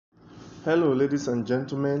Hello, ladies and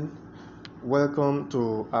gentlemen. Welcome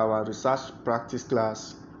to our research practice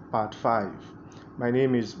class, part 5. My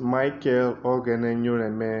name is Michael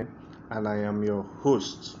Ogenenyureme, and I am your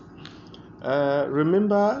host.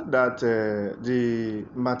 Remember that the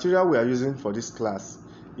material we are using for this class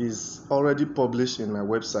is already published in my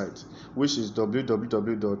website, which is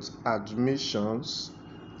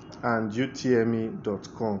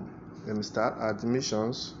www.admissionsandutme.com. Let me start.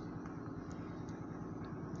 Admissions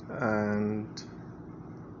and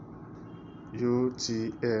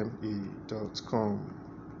utme.com.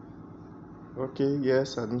 Okay,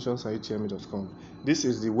 yes, admissionsandutme.com. This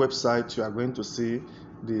is the website you are going to see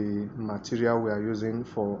the material we are using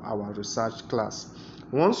for our research class.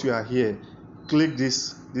 Once you are here, click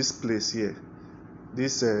this place here,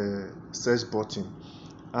 this search button,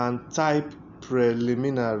 and type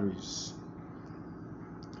preliminaries.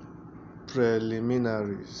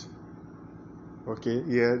 Okay,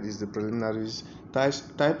 here is the preliminaries. Type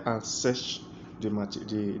and search the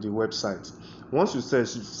website. Once you search,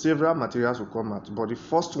 several materials will come out, but the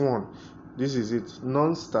first one, this is it: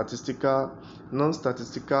 non-statistical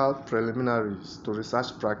preliminaries to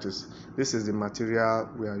research practice. This is the material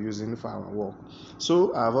we are using for our work.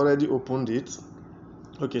 So I've already opened it.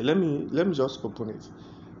 Okay, let me just open it.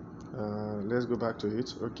 Let's go back to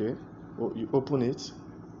it. Okay, you open it.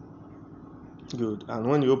 Good. And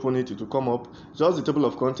when you open it, it will come up. Just the table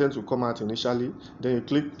of contents will come out initially. Then you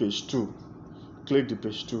click page 2. Click the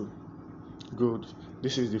page 2. Good.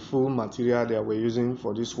 This is the full material that we're using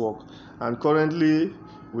for this work. And currently,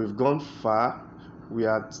 we've gone far. We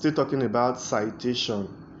are still talking about citation.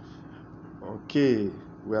 Okay.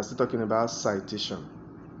 We are still talking about citation.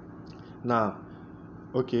 Now,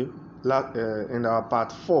 okay. In our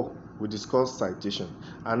part 4, we discussed citation,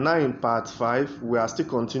 and now in part 5 we are still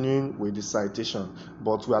continuing with the citation,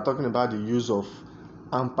 but we are talking about the use of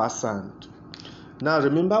ampersand. Now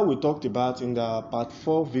remember, we talked about in the part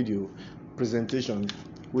 4 video presentation,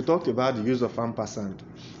 we talked about the use of ampersand,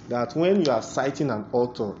 that when you are citing an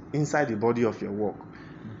author inside the body of your work,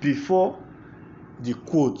 before the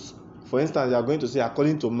quotes, for instance, you are going to say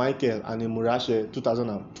according to Michael and Imurashe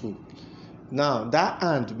 2002. Now that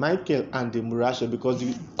and Michael and the Murashe, because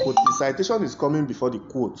the citation is coming before the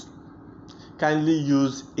quote, kindly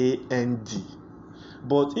use AND.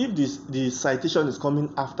 But if the citation is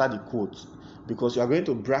coming after the quote, because you are going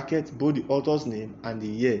to bracket both the author's name and the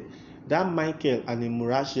year, that Michael and the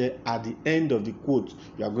Murashe at the end of the quote,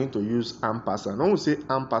 you are going to use ampersand. When we say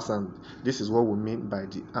ampersand, this is what we mean by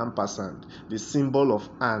the ampersand, the symbol of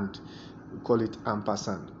and. We call it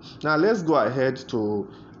ampersand. Now let's go ahead to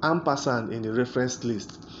ampersand in the reference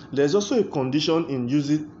list. There's also a condition in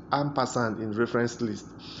using ampersand in reference list.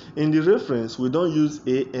 In the reference, we don't use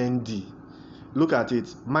AND. Look at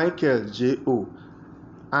it: Michael J.O.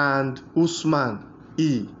 and Usman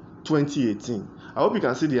E. 2018. I hope you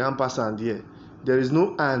can see the ampersand here. There is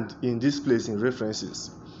no and in this place in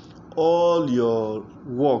references. All your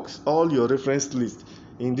works, all your reference list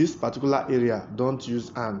in this particular area don't use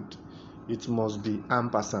and. It must be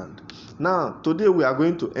ampersand. Now, today we are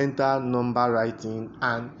going to enter number writing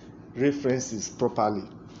and references properly.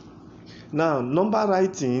 Now, number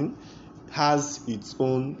writing has its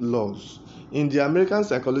own laws. In the American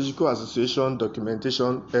Psychological Association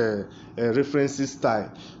documentation references style,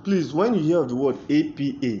 please, when you hear of the word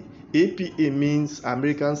APA means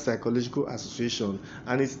American Psychological Association,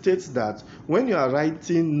 and it states that when you are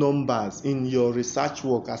writing numbers in your research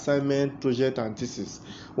work, assignment, project, and thesis,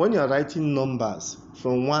 when you are writing numbers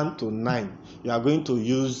from 1 to 9, you are going to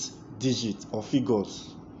use digits or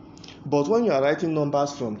figures. But when you are writing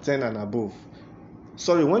numbers from 10 and above,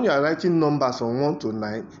 when you are writing numbers from 1 to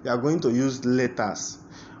 9, you are going to use letters.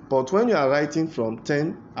 But when you are writing from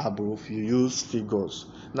 10 above, you use figures.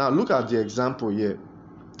 Now look at the example here.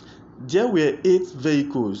 There were 8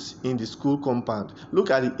 vehicles in the school compound. Look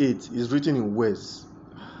at the 8, it's written in words.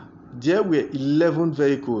 There were 11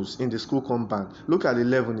 vehicles in the school compound. Look at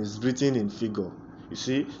 11, it's written in figure. You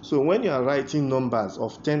see, so when you are writing numbers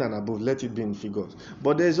of 10 and above, let it be in figures.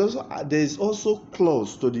 But there is also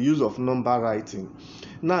clause to the use of number writing.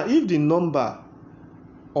 Now, if the number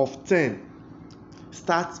of 10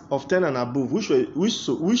 starts of 10 and above, which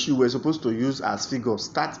you were supposed to use as figures,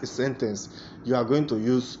 start a sentence, you are going to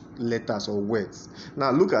use letters or words.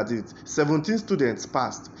 Now look at it. 17 students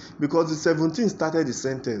passed. Because the 17 started the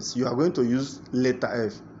sentence, you are going to use letter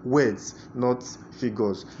F, words, not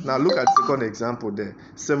figures. Now look at the second example there.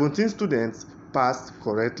 17 students passed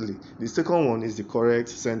correctly. The second one is the correct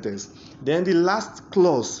sentence. Then the last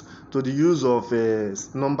clause to the use of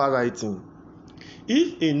number writing.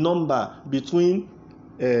 If a number between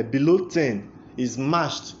below 10 is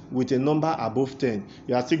matched with a number above 10,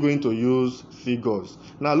 you are still going to use figures.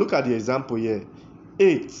 Now look at the example here.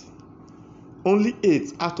 8. Only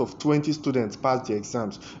 8 out of 20 students passed the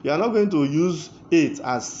exams. You are not going to use 8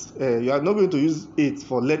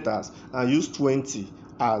 for letters and use 20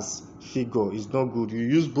 as figure. It's not good. You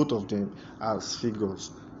use both of them as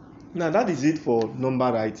figures. Now that is it for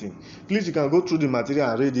number writing. Please, you can go through the material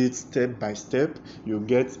and read it step by step. You'll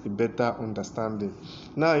get a better understanding.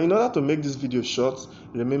 Now, in order to make this video short,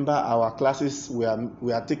 remember our classes, we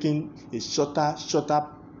are taking a shorter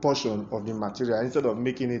portion of the material instead of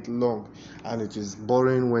making it long, and it is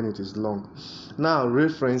boring when it is long. Now,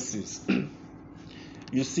 references.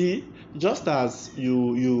 You see, just as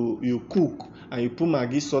you cook and you put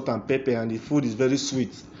maggi, salt and pepper and the food is very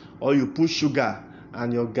sweet, or you put sugar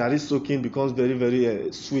and your garri soaking becomes very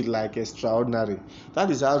sweet, like extraordinary. That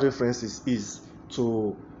is how references is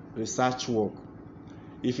to research work.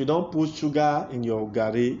 If you don't put sugar in your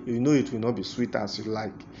garri, you know it will not be sweet as you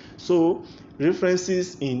like. So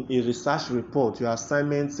references in a research report, your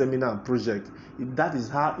assignment, seminar and project, that is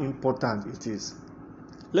how important it is.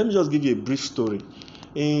 Let me just give you a brief story.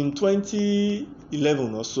 In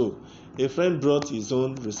 2011 or so, a friend brought his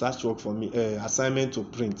own research work for me, assignment to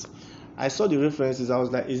print. I saw the references. I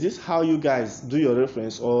was like, is this how you guys do your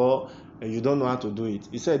reference, or you don't know how to do it?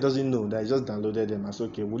 He said he doesn't know, that he just downloaded them. I said,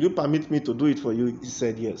 okay, will you permit me to do it for you? He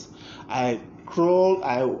said yes. I crawled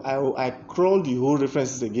the whole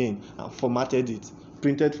references again and formatted it,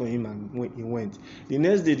 printed for him, and he went. The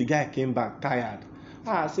next day the guy came back tired.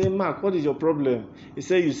 I said, Mark, what is your problem? He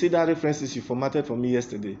said, you see that references you formatted for me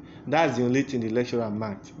yesterday? That's the only thing the lecturer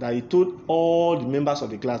marked. That he told all the members of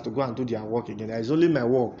the class to go and do their work again. That is only my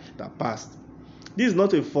work that passed. This is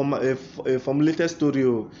not a formulated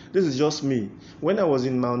story. This is just me. When I was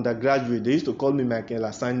in my undergraduate, they used to call me Michael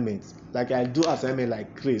assignments. Like I do assignment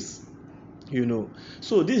like Chris.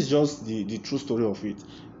 So this is just the true story of it.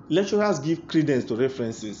 Lecturers give credence to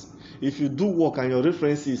references. If you do work and your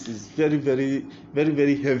references is very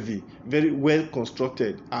heavy, very well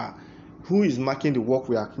constructed, who is marking the work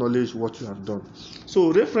will acknowledge what you have done.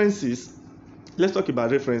 So references, let's talk about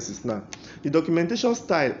references now. The documentation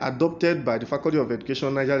style adopted by the Faculty of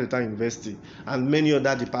Education, Niger Delta University, and many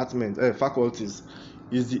other faculties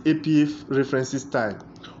is the APA references style.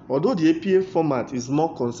 Although the APA format is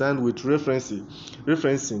more concerned with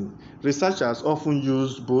referencing, researchers often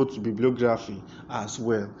use both bibliography as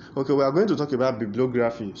well. Okay, we are going to talk about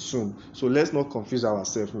bibliography soon, so let's not confuse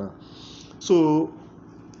ourselves now. So,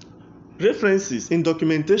 references in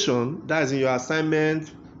documentation, that is in your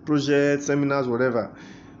assignment, project, seminars, whatever.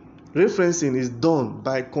 Referencing is done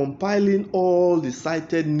by compiling all the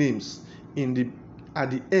cited names at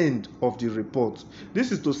the end of the report.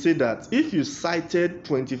 This is to say that if you cited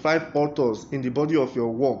 25 authors in the body of your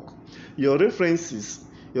work, your reference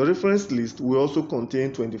list will also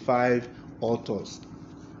contain 25 authors.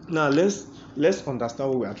 Now let's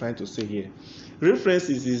understand what we are trying to say here.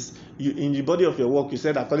 References is in the body of your work. You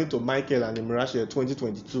said according to Michael and Emirashe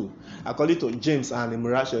 2022, according to James and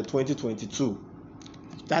Emirashe 2022.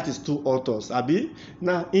 That is 2 authors, Abi.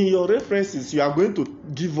 Now, in your references, you are going to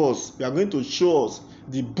show us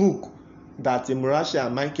the book that Emirashe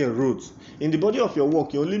and Michael wrote. In the body of your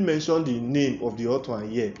work, you only mention the name of the author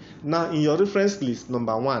and year. Now, in your reference list,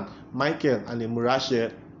 number 1, Michael and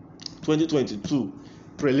Emirashe 2022,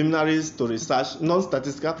 preliminaries to research,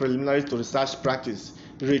 non-statistical preliminaries to research practice,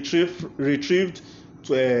 retrieved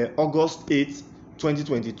to August 8,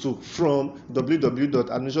 2022 from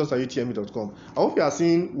www.admissions@utme.com. I hope you are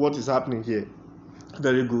seeing what is happening here.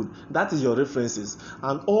 Very good. That is your references,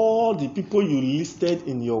 and all the people you listed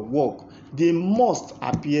in your work, they must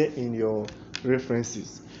appear in your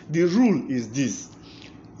references. The rule is this: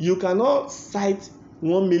 you cannot cite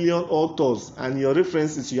 1 million authors and your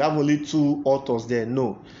references you have only 2 authors there.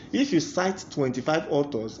 No. If you cite 25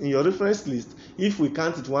 authors in your reference list, if we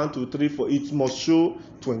count it 1, 2, 3, 4, it must show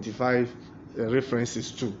 25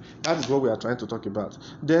 references too. That is what we are trying to talk about.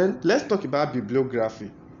 Then let's talk about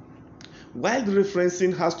bibliography. While the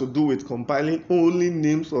referencing has to do with compiling only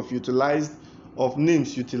names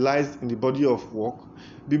names utilized in the body of work,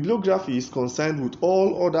 bibliography is concerned with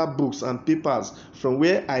all other books and papers from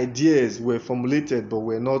where ideas were formulated but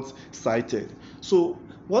were not cited. So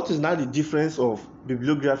what is now the difference of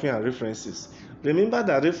bibliography and references? Remember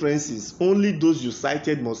that references, only those you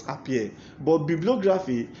cited must appear. But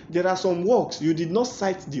bibliography, there are some works you did not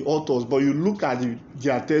cite the authors, but you look at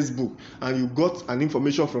their textbook and you got an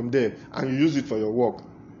information from there and you use it for your work.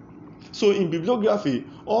 So in bibliography,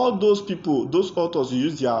 all those people, those authors, you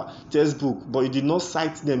use their textbook, but you did not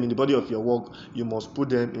cite them in the body of your work, you must put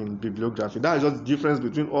them in bibliography. That is just the difference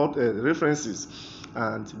between all references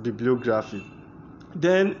and bibliography.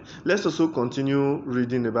 Then let's also continue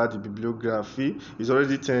reading about the bibliography. It's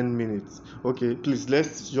already 10 minutes. Okay, please,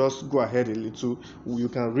 let's just go ahead a little. You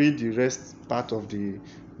can read the rest part of the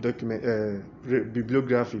document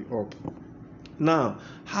bibliography up. Now,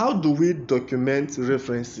 how do we document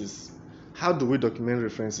references? How do we document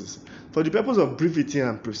references? For the purpose of brevity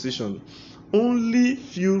and precision, only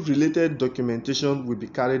few related documentation will be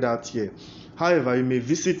carried out here. However, you may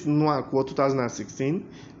visit NOACWA 2016,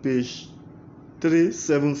 page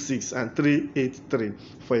 376 and 383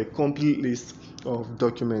 for a complete list of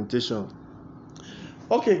documentation.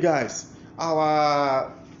 Okay, guys,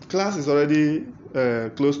 our class is already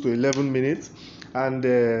close to 11 minutes, and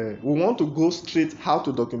we want to go straight how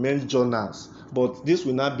to document journals, but this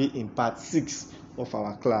will not be in part 6 of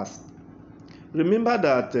our class. Remember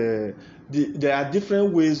that there are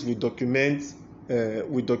different ways we document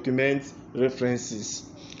references.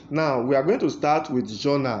 Now we are going to start with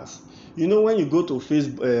journals. You know, when you go to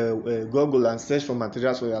Facebook, Google and search for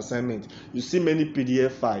materials for your assignment, you see many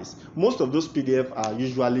PDF files. Most of those PDF are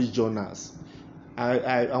usually journals.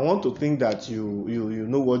 I want to think that you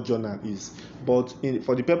know what journal is, but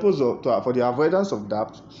for the purpose of for the avoidance of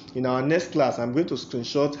doubt, in our next class I'm going to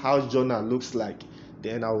screenshot how journal looks like.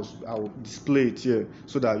 Then I will display it here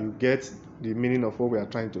so that you get the meaning of what we are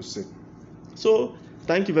trying to say. So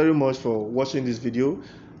thank you very much for watching this video.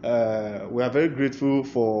 We are very grateful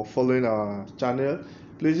for following our channel.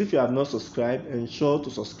 Please, if you have not subscribed, ensure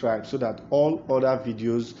to subscribe so that all other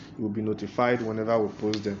videos will be notified whenever we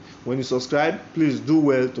post them. When you subscribe, please do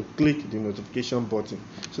well to click the notification button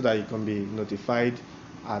so that you can be notified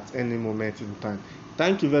at any moment in time.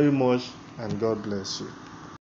 Thank you very much, and God bless you.